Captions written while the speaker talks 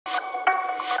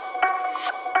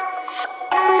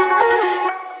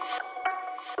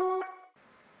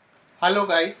Hello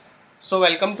guys, so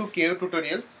welcome to KO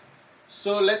tutorials.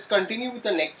 So let's continue with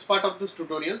the next part of this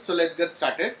tutorial. So let's get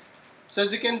started. So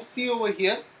as you can see over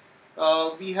here,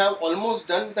 we have almost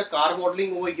done with the car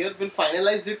modeling over here. We'll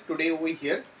finalize it today over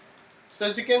here. So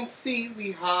as you can see,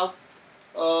 we have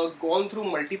gone through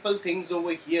multiple things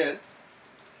over here.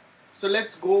 So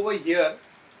let's go over here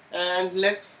and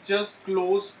let's just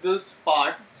close this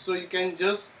part. So you can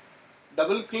just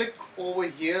double click over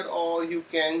here, or you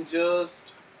can just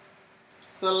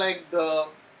select the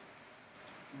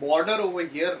border over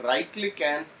here, right click,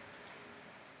 and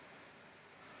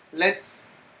let's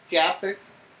cap it.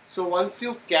 So once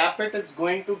you cap it, it's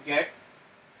going to get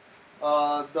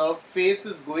the face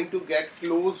is going to get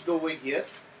closed over here.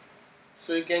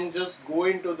 So you can just go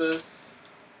into this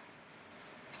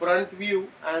front view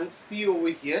and see over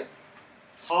here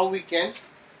how we can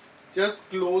just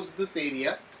close this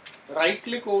area. Right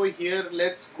click over here,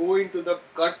 let's go into the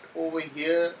cut over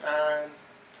here and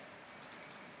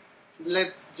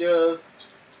let's just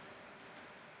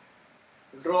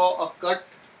draw a cut,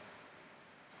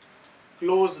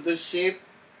 close the shape.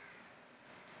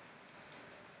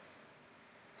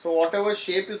 So whatever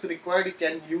shape is required, you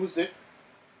can use it,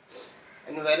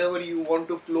 and wherever you want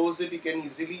to close it, you can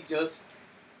easily just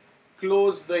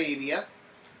close the area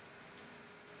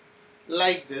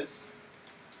like this.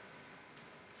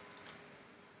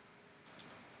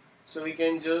 So we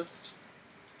can just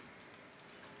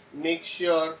make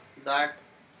sure that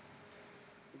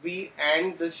we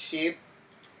end the shape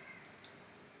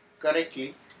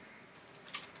correctly.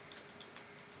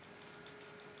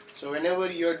 So whenever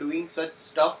you are doing such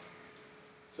stuff,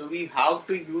 so we have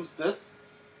to use this.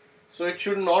 So it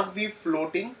should not be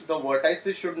floating, the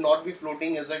vertices should not be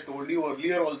floating, as I told you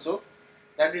earlier also,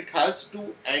 that it has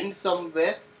to end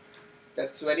somewhere.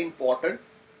 That's very important.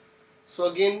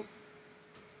 So again,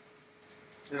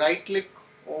 right click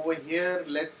over here,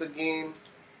 let's again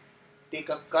take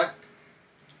a cut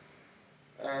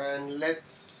and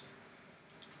let's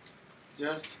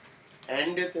just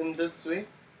end it in this way.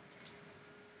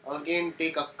 Again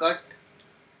take a cut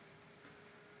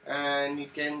and you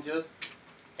can just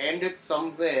end it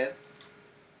somewhere.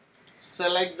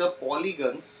 Select the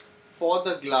polygons. For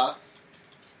the glass,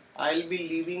 I'll be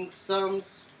leaving some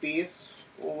space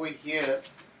over here.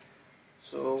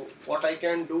 So what I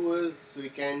can do is we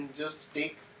can just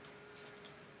take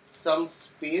some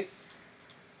space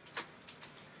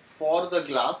for the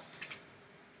glass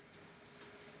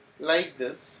like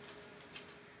this,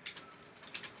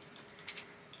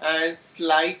 and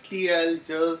slightly I'll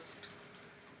just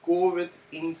go with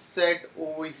inset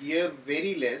over here,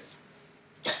 very less,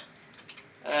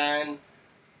 and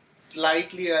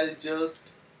slightly I'll just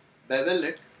bevel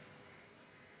it.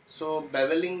 So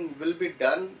beveling will be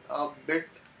done a bit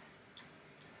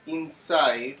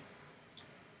inside,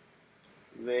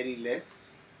 very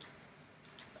less,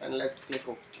 and let's click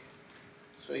OK.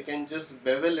 So you can just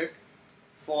bevel it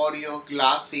for your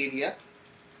glass area.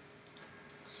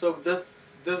 So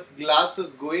this glass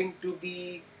is going to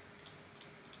be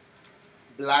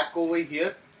black over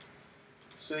here.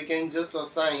 So you can just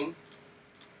assign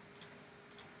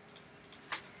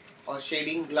a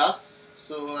shading glass.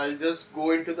 So I'll just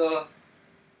go into the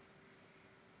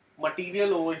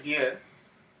material over here.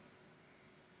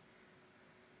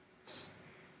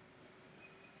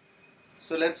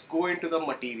 So let's go into the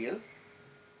material.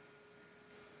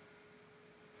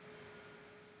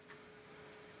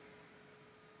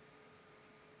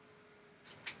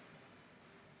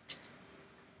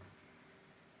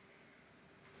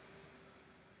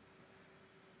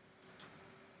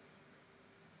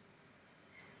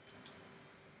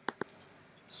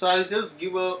 So I'll just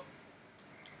give a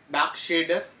dark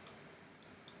shader.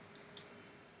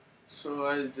 So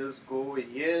I'll just go over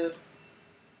here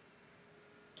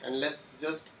and let's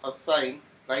just assign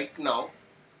right now.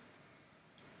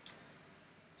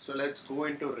 So let's go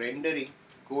into rendering,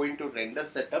 go into render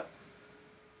setup,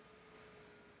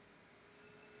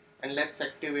 and let's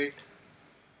activate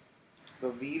the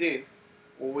V-Ray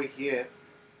over here.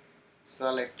 So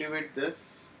I'll activate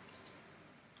this.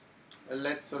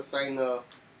 Let's assign a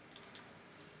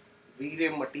V-Ray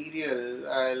material.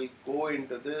 I'll go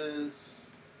into this.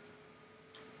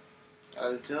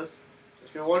 I'll just,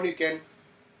 if you want, you can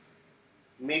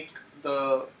make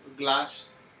the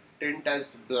glass tint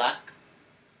as black.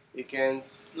 You can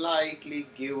slightly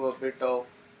give a bit of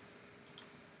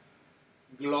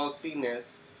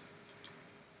glossiness.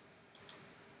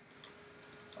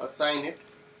 Assign it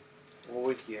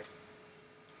over here.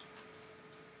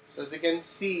 So as you can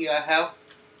see, I have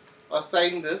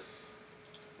assigned this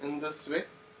in this way.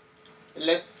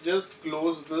 Let's just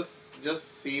close this,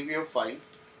 just save your file.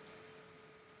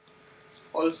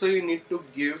 Also you need to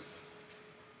give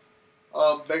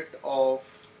a bit of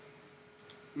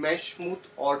mesh smooth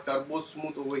or turbo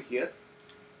smooth over here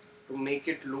to make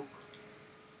it look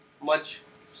much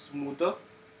smoother.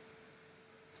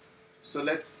 So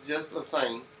let's just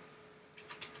assign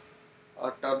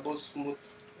a turbo smooth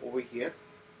over here.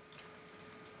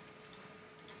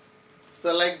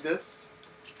 Select this.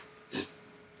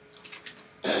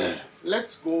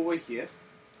 Let's go over here.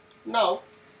 Now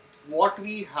what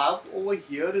we have over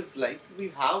here is like we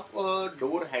have a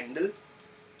door handle.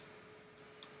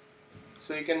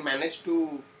 So you can manage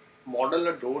to model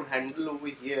a door handle over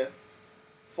here.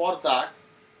 For that,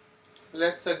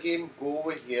 let's again go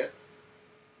over here.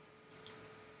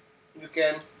 You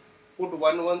can put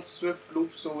one swift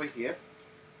loops over here.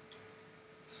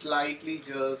 Slightly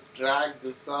just drag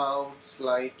this out.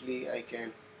 Slightly I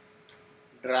can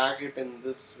drag it in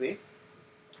this way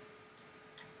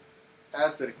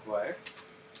as required.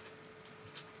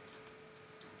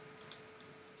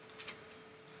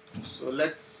 So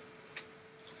let's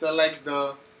select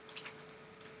the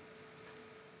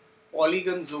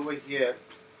polygons over here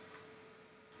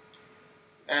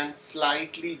and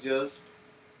slightly just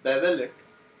bevel it.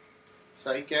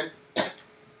 So I can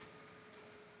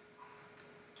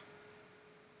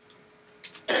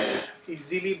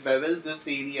easily bevel this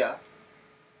area.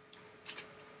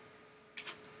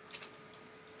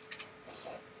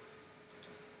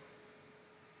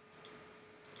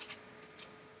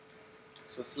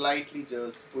 So slightly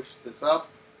just push this up,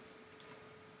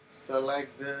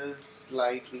 select this,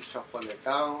 slightly shuffle it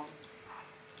down.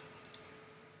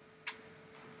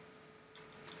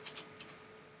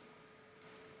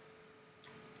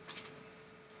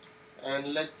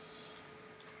 And let's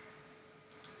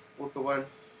put one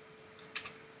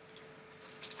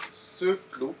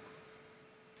swift loop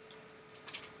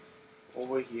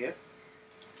over here.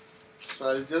 So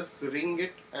I'll just ring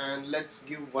it and let's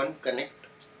give one connect.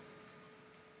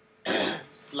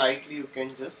 Slightly you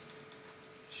can just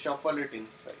shuffle it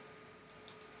inside.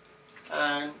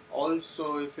 And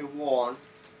also if you want,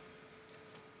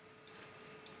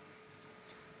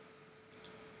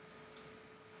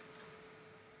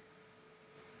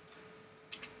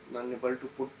 I'm unable to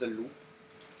put the loop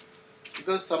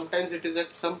because sometimes it is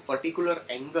at some particular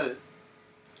angle,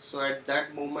 so at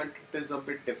that moment it is a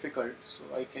bit difficult. So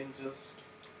I can just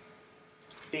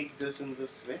take this in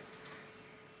this way.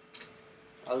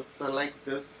 I'll select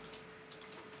this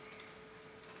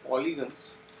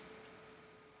polygons.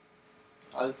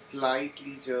 I'll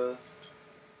slightly just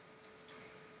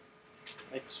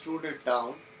extrude it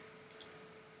down,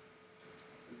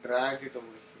 drag it over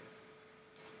here,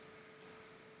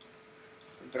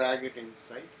 drag it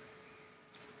inside.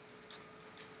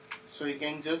 So you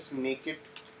can just make it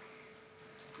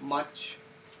much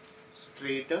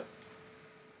straighter.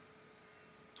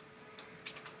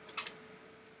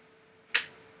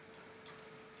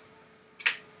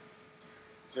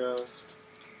 Just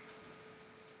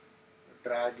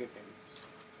drag it in.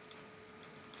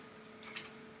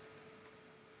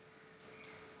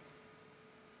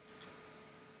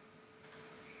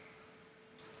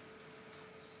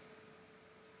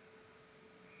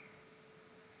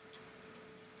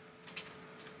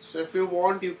 So if you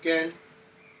want, you can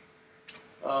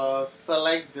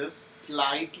select this,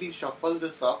 slightly shuffle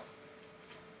this up,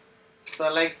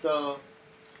 select the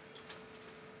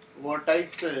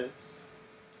vertices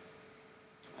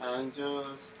and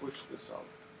just push this out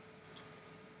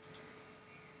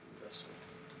this way.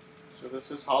 So this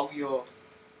is how your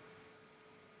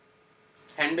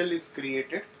handle is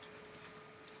created.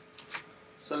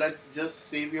 So let's just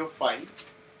save your file.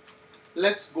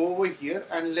 Let's go over here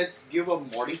and let's give a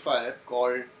modifier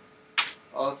called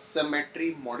a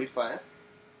Symmetry Modifier.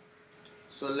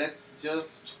 So let's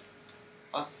just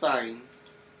assign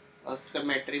a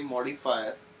Symmetry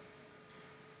Modifier.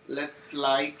 Let's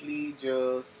slightly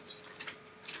just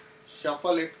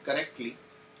shuffle it correctly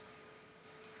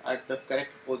at the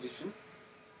correct position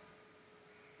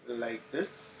like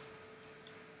this.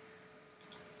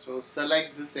 So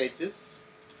select these edges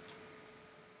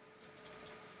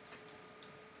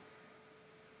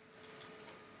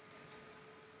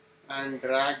and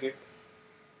drag it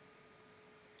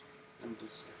in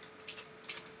this way.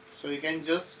 So you can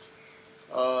just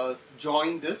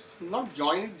join this, not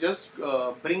join it, just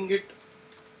bring it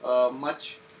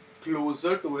much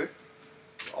closer to it,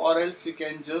 or else you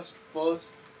can just first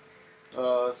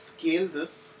scale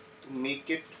this to make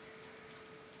it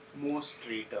more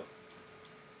straighter.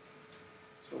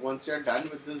 So once you are done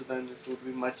with this, then this would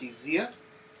be much easier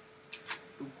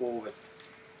to go with.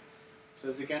 So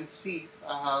as you can see,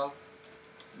 I have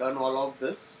done all of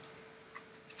this.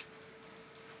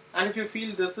 And if you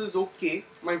feel this is okay,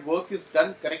 my work is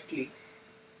done correctly,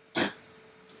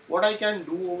 what I can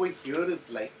do over here is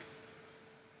like,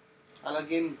 I'll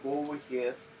again go over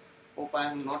here. Hope I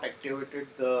have not activated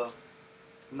the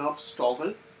Nox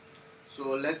Toggle.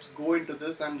 So let's go into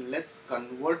this and let's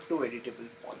convert to editable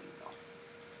poly now.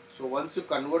 So once you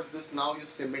convert this, now your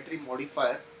Symmetry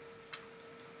Modifier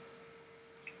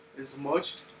is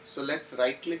merged. So let's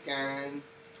right click and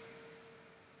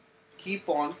keep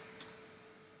on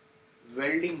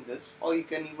welding this, or you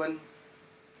can even,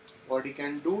 what you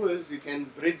can do is you can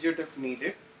bridge it if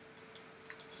needed.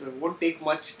 So it won't take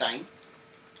much time.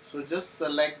 So just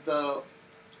select the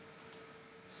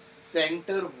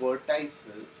center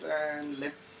vertices and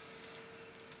let's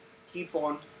keep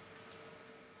on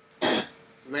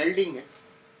welding it.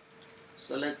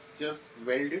 So let's just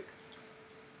weld it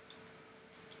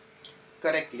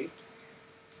correctly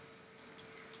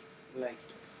like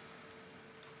this.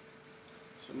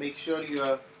 So make sure you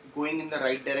are going in the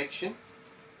right direction.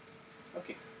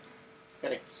 Okay,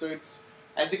 correct. So it's,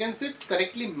 as you can see, it's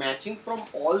correctly matching from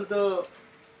all the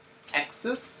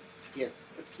axis.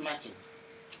 Yes, it's matching.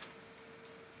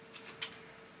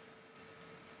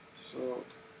 So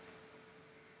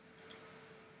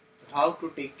how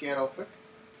to take care of it?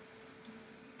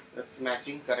 That's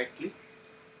matching correctly.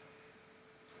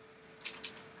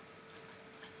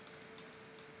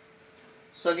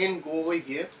 So again, go over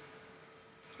here.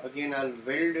 Again, I'll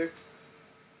weld it.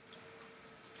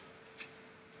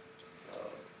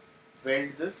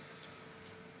 Weld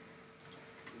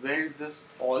this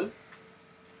all.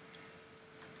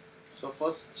 So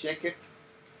first check it.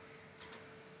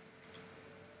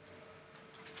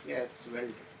 Yeah, it's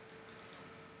welded.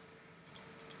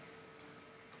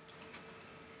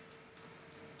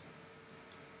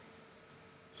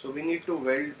 So we need to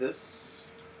weld this.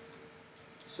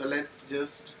 So let's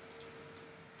just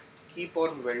keep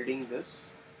on welding this.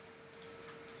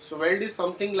 So weld is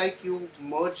something like you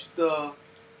merge the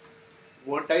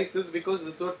vertices, because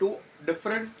these are two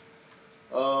different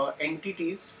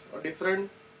entities or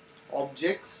different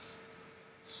objects.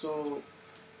 So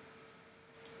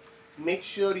make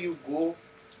sure you go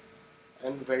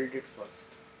and weld it first.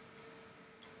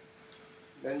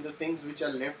 Then the things which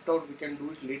are left out, we can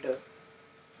do it later.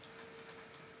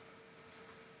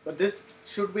 But this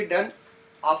should be done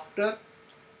after,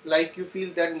 like you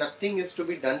feel that nothing is to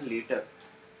be done later.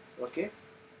 Okay,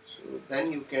 so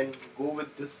then you can go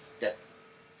with this step.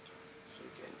 So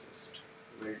you can just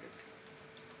weld it.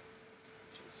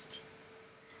 Just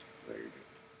weld it.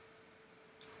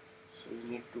 So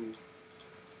you need to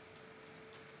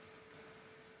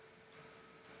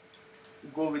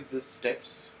go with the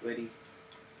steps very.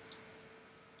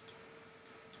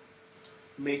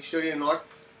 Make sure you're not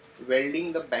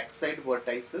welding the backside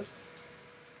vertices,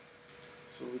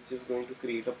 so which is going to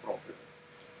create a problem.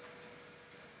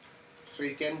 So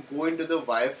you can go into the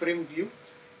wireframe view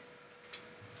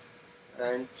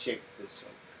and check this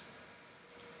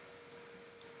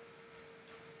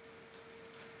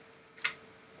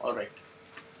out. Alright,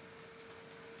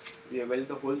 we have welded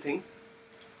the whole thing,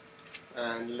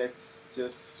 and let's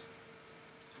just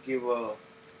give a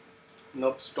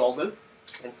Nox Toggle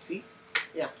and see.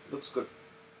 Yeah, looks good.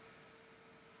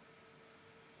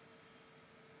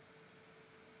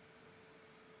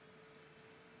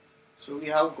 So we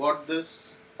have got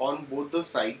this on both the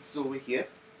sides over here.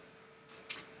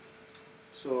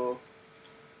 So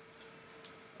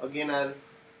again, I'll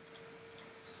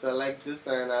select this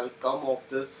and I'll come off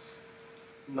this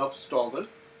Nox Toggle.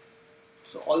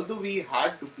 So although we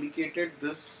had duplicated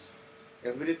this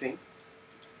everything,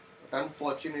 but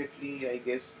unfortunately I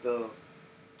guess the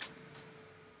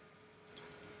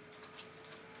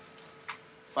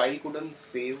file couldn't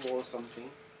save or something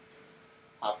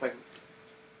happened.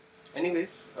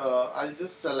 Anyways, I'll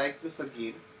just select this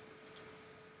again.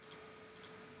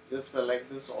 Just select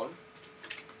this all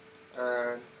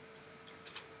and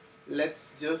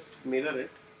let's just mirror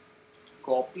it,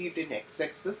 copy it in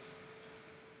x-axis,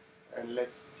 and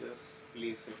let's just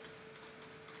place it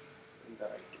in the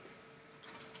right way.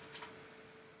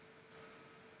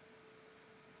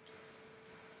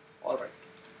 Alright.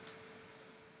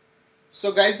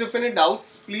 So guys, if any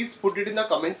doubts, please put it in the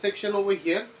comment section over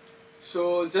here.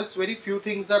 So just very few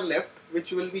things are left,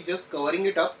 which will be just covering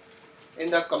it up in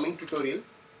the coming tutorial.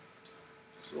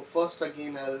 So first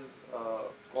again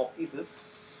I'll copy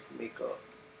this, make a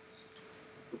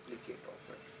duplicate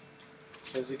of it.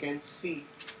 So as you can see,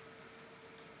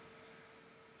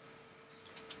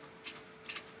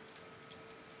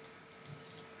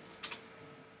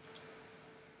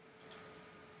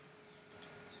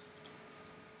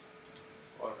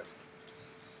 alright.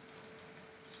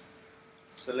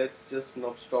 So let's just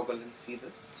Nox Toggle and see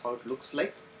this, how it looks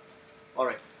like.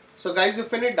 Alright, so guys,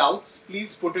 if any doubts,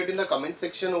 please put it in the comment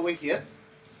section over here.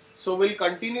 So we'll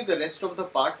continue the rest of the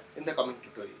part in the coming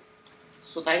tutorial.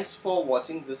 So thanks for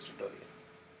watching this tutorial.